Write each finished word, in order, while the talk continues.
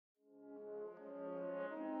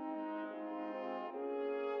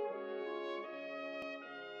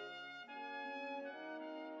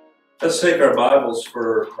Let's take our Bibles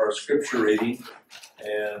for our scripture reading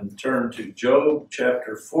and turn to Job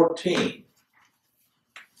chapter 14.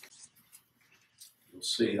 You'll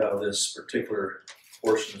see how this particular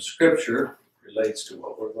portion of scripture relates to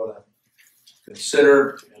what we're going to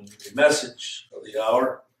consider in the message of the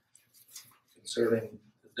hour concerning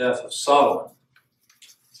the death of Solomon.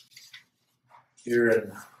 Here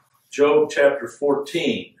in Job chapter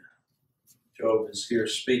 14, Job is here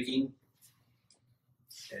speaking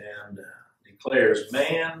and declares,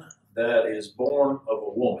 "Man that is born of a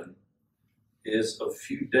woman is of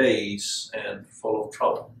few days and full of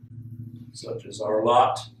trouble, such as our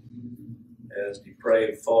lot, as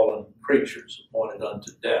depraved fallen creatures appointed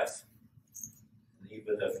unto death. And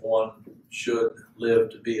even if one should live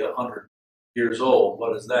to be 100 years old,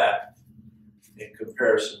 what is that in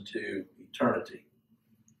comparison to eternity?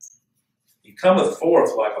 He cometh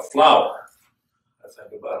forth like a flower." I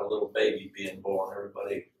think about a little baby being born.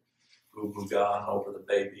 Everybody goo-goo gone over the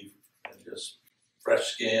baby and just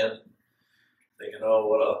fresh skin, thinking, oh,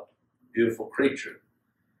 what a beautiful creature.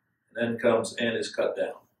 And then comes and is cut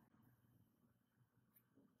down.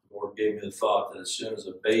 The Lord gave me the thought that as soon as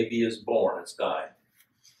a baby is born, it's dying.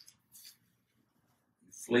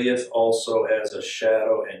 He fleeth also as a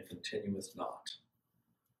shadow and continueth not.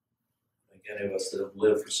 I think any of us that have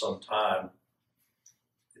lived for some time,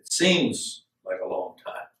 it seems like a long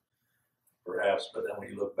time, perhaps, but then when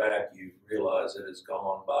you look back, you realize it has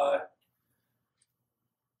gone by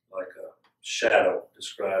like a shadow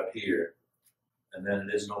described here, and then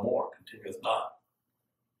it is no more, continueth not.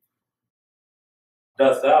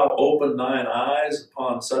 Doth thou open thine eyes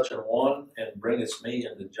upon such an one, and bringest me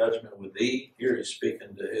into judgment with thee? Here he's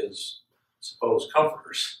speaking to his supposed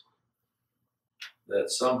comforters, that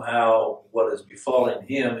somehow what is befalling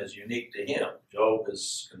him is unique to him. Job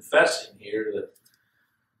is confessing here that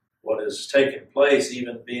what is taking place,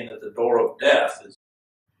 even being at the door of death,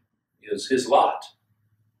 is his lot.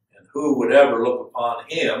 And who would ever look upon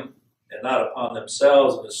him and not upon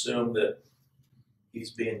themselves and assume that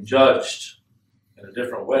he's being judged in a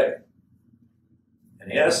different way? And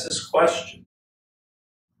he asks this question.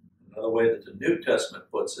 Another way that the New Testament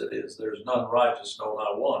puts it is, there's none righteous, no,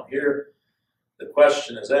 not one. Here, the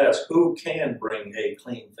question is asked, who can bring a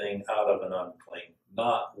clean thing out of an unclean?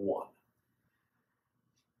 Not one.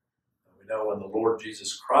 And we know when the Lord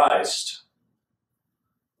Jesus Christ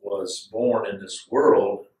was born in this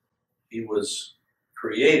world, he was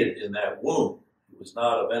created in that womb. He was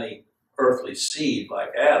not of any earthly seed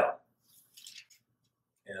like Adam.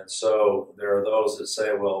 And so there are those that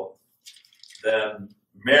say, well, then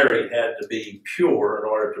Mary had to be pure in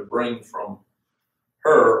order to bring from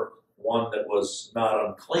her one that was not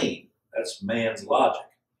unclean. That's man's logic.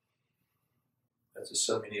 That's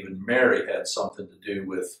assuming even Mary had something to do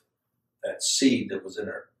with that seed that was in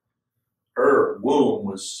her. Her womb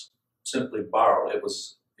was simply borrowed. It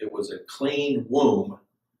was a clean womb.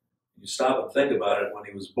 You stop and think about it. When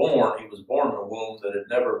he was born in a womb that had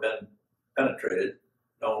never been penetrated,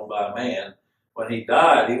 known by man. When he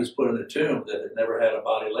died, he was put in a tomb that had never had a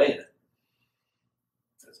body laid in it.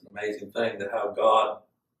 It's an amazing thing that how God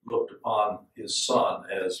looked upon his son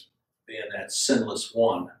as being that sinless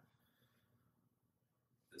one.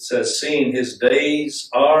 It says, seeing his days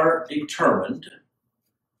are determined.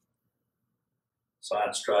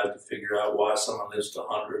 Science tries to figure out why someone lives to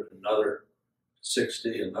 100, another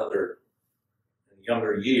 60, another in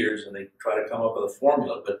younger years, and they try to come up with a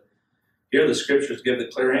formula. But here the scriptures give the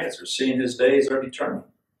clear answer. Seeing his days are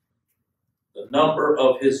determined. The number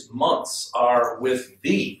of his months are with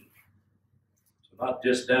thee. Not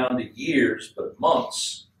just down to years, but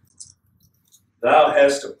months. Thou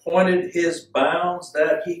hast appointed his bounds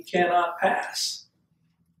that he cannot pass.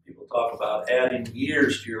 People talk about adding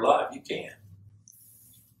years to your life. You can't.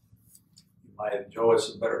 You might enjoy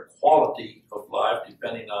some better quality of life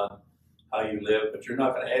depending on how you live, but you're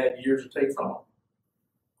not going to add years to take from him,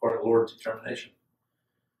 according to the Lord's determination.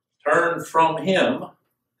 Turn from him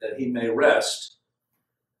that he may rest,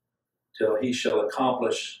 till he shall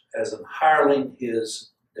accomplish as an hireling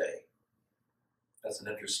his day. That's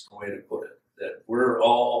an interesting way to put it, that we're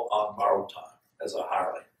all on borrowed time as a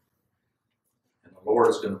hireling. And the Lord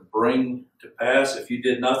is going to bring to pass, if you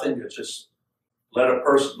did nothing, you just let a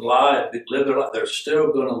person lie, live their life, they're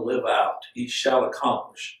still going to live out. He shall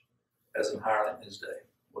accomplish as an hireling his day,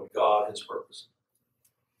 what God has purposed.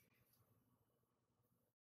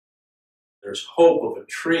 There's hope of a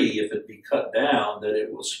tree, if it be cut down, that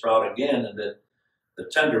it will sprout again, and that the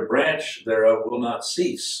tender branch thereof will not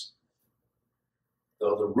cease.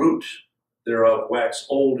 Though the root thereof wax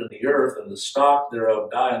old in the earth, and the stock thereof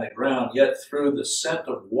die in the ground, yet through the scent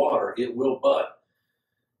of water it will bud.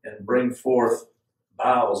 and bring forth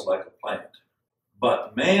boughs like a plant.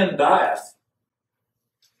 But man dieth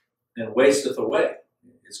and wasteth away.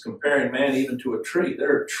 It's comparing man even to a tree.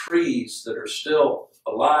 There are trees that are still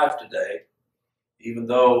alive today, even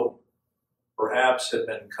though perhaps have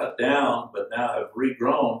been cut down, but now have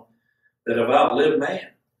regrown, that have outlived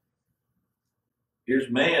man. Here's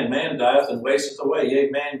man. Man dieth and wasteth away.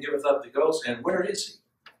 Yea, man giveth up the ghost. And where is he?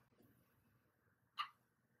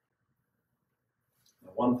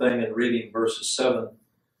 Now, one thing in reading verses 7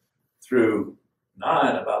 through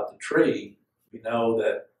 9 about the tree, we know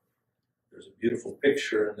that there's a beautiful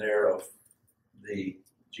picture in there of the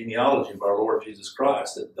genealogy of our Lord Jesus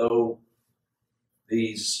Christ, that though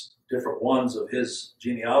these different ones of his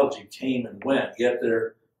genealogy came and went, yet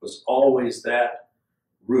there was always that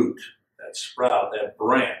root, that sprout, that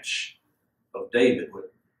branch of David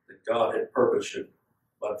that God had purposed should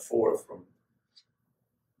bud forth from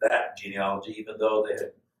that genealogy, even though they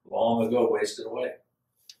had long ago wasted away.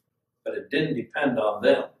 But it didn't depend on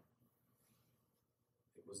them.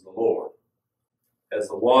 It was the Lord. As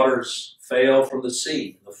the waters fail from the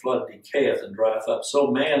sea, the flood decayeth and drieth up, so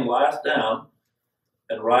man lieth down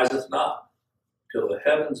and riseth not. Till the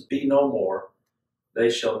heavens be no more, they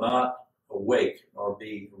shall not awake nor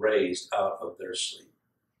be raised out of their sleep.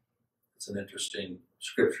 It's an interesting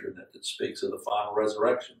scripture that speaks of the final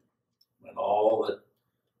resurrection, when all that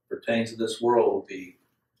pertains to this world will be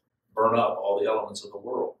burn up, all the elements of the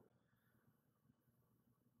world.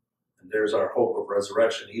 And there's our hope of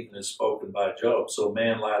resurrection, even as spoken by Job. So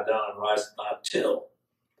man lie down and rise not till.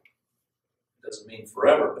 It doesn't mean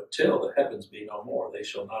forever, but till the heavens be no more. They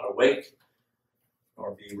shall not awake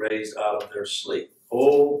nor be raised out of their sleep.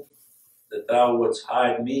 Oh, that thou wouldst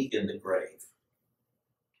hide me in the grave.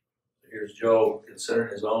 Here's Job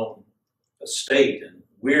considering his own estate and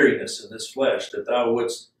weariness in this flesh, that thou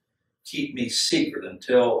wouldst keep me secret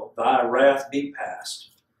until thy wrath be past,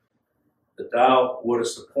 that thou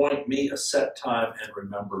wouldest appoint me a set time and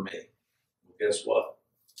remember me. Well, guess what?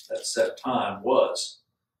 That set time was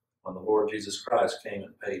when the Lord Jesus Christ came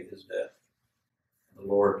and paid his debt. And the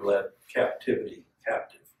Lord led captivity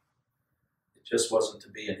captive. It just wasn't to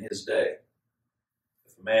be in his day.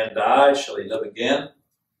 If a man die, shall he live again?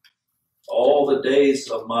 All the days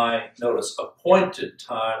of my, notice, appointed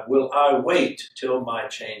time will I wait till my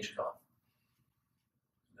change come.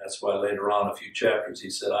 That's why later on, a few chapters, he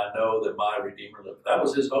said, I know that my Redeemer liveth. That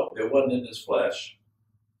was his hope. It wasn't in his flesh.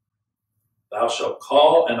 Thou shalt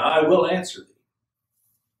call, and I will answer thee.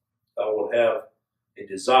 Thou wilt have a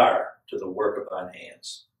desire to the work of thine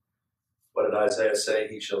hands. What did Isaiah say?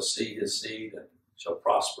 He shall see his seed and shall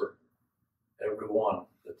prosper. Every one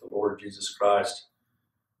that the Lord Jesus Christ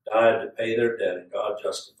died to pay their debt and God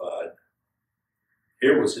justified.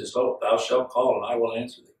 Here was his hope. Thou shalt call, and I will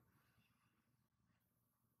answer thee.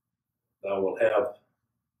 Thou wilt have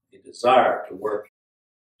a desire to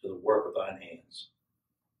the work of thine hands.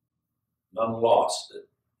 None lost that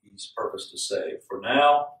he's purposed to save. For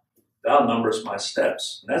now thou numberest my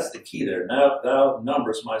steps. And that's the key there. Now thou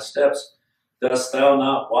numberest my steps. Dost thou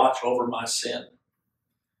not watch over my sin?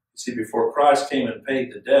 You see, before Christ came and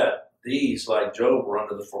paid the debt, these, like Job, were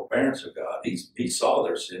under the forbearance of God. He saw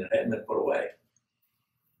their sin. It hadn't been put away.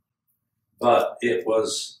 But it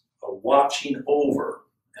was a watching over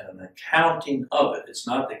and an accounting of it. It's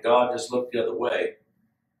not that God just looked the other way.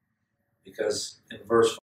 Because in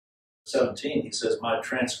verse 17, he says, my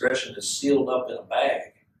transgression is sealed up in a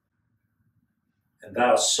bag, and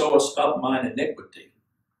thou sewest up mine iniquity.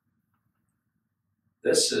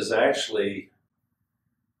 This is actually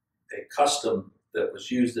a custom that was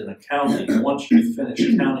used in accounting. Once you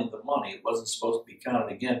finished counting the money, it wasn't supposed to be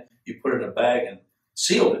counted again. You put it in a bag and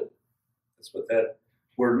sealed it. That's what that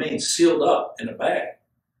word means, sealed up in a bag.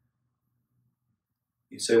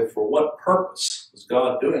 You say, well, for what purpose was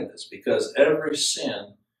God doing this? Because every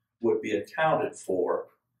sin would be accounted for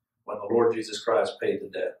when the Lord Jesus Christ paid the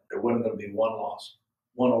debt. There wasn't going to be one lost,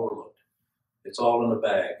 one overlooked. It's all in a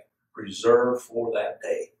bag, preserved for that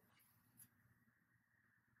day.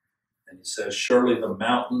 And he says, surely the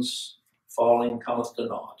mountains falling cometh to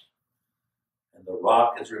naught, and the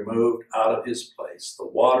rock is removed out of his place. The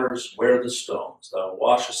waters wear the stones. Thou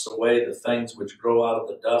washest away the things which grow out of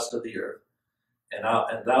the dust of the earth, and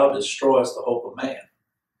thou destroyest the hope of man.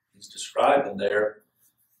 He's describing there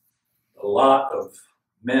a lot of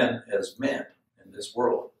men as men in this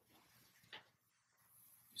world.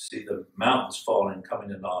 You see the mountains falling, coming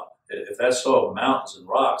to naught. If that's so of mountains and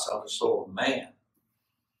rocks, how much so of man?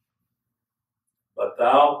 But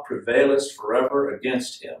thou prevailest forever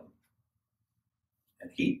against him,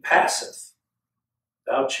 and he passeth.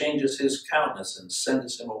 Thou changest his countenance and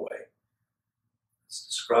sendest him away. It's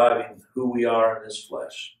describing who we are in this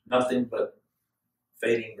flesh. Nothing but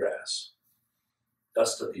fading grass,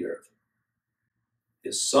 dust of the earth.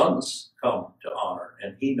 His sons come to honor,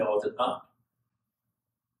 and he knoweth it not.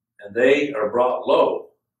 And they are brought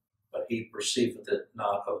low, but he perceiveth it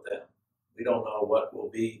not of them. We don't know what will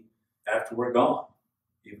be after we're gone,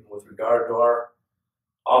 even with regard to our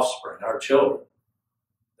offspring, our children.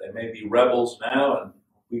 They may be rebels now, and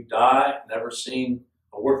we die, never seen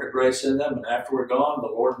a work of grace in them, and after we're gone, the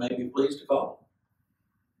Lord may be pleased to call them.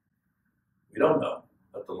 We don't know,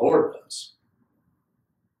 but the Lord does.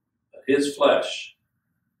 But his flesh,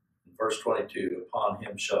 in verse 22, upon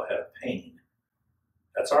him shall have pain.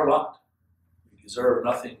 That's our lot. We deserve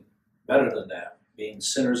nothing better than that, being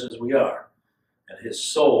sinners as we are. And his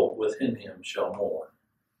soul within him shall mourn.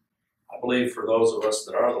 I believe for those of us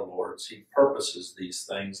that are the Lord's, he purposes these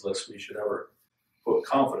things lest we should ever put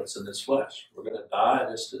confidence in this flesh. We're going to die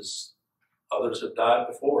just as others have died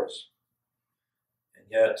before us. And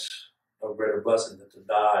yet, no greater blessing than to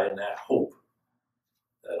die in that hope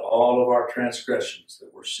that all of our transgressions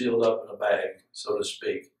that were sealed up in a bag, so to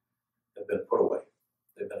speak, have been put away.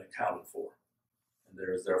 They've been accounted for. And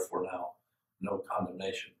there is therefore now no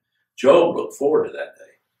condemnation. Job looked forward to that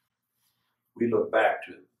day. We look back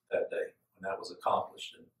to that day when that was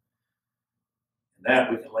accomplished. And in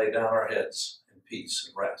that we can lay down our heads in peace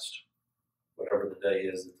and rest, whatever the day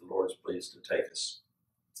is that the Lord is pleased to take us.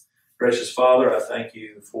 Gracious Father, I thank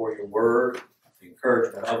you for your word, the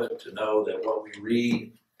encouragement of it, to know that what we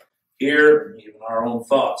read here, and even our own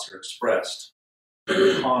thoughts, are expressed.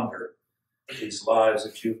 To ponder these lives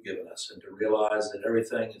that you've given us and to realize that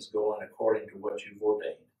everything is going according to what you've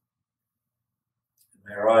ordained. And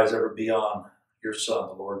may our eyes ever be on your Son,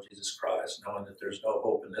 the Lord Jesus Christ, knowing that there's no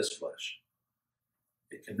hope in this flesh.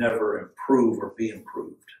 It can never improve or be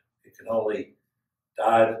improved. It can only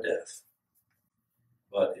die to death.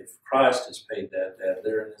 But if Christ has paid that debt,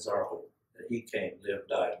 therein is our hope, that he came, lived,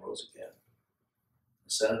 died, and rose again,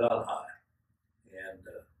 ascended on high, and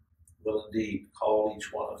will indeed call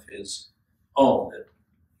each one of his own that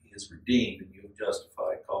he has redeemed and you have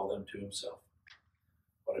justified, call them to himself.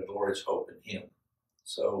 What a glorious hope in him.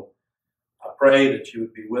 So I pray that you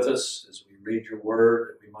would be with us as we read your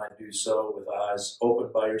word, that we might do so with eyes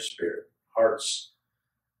opened by your Spirit, hearts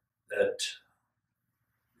that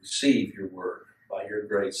receive your word by your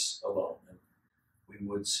grace alone, and we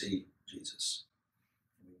would see Jesus.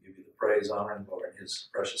 And we give you the praise, honor, and glory in his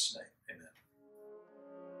precious name.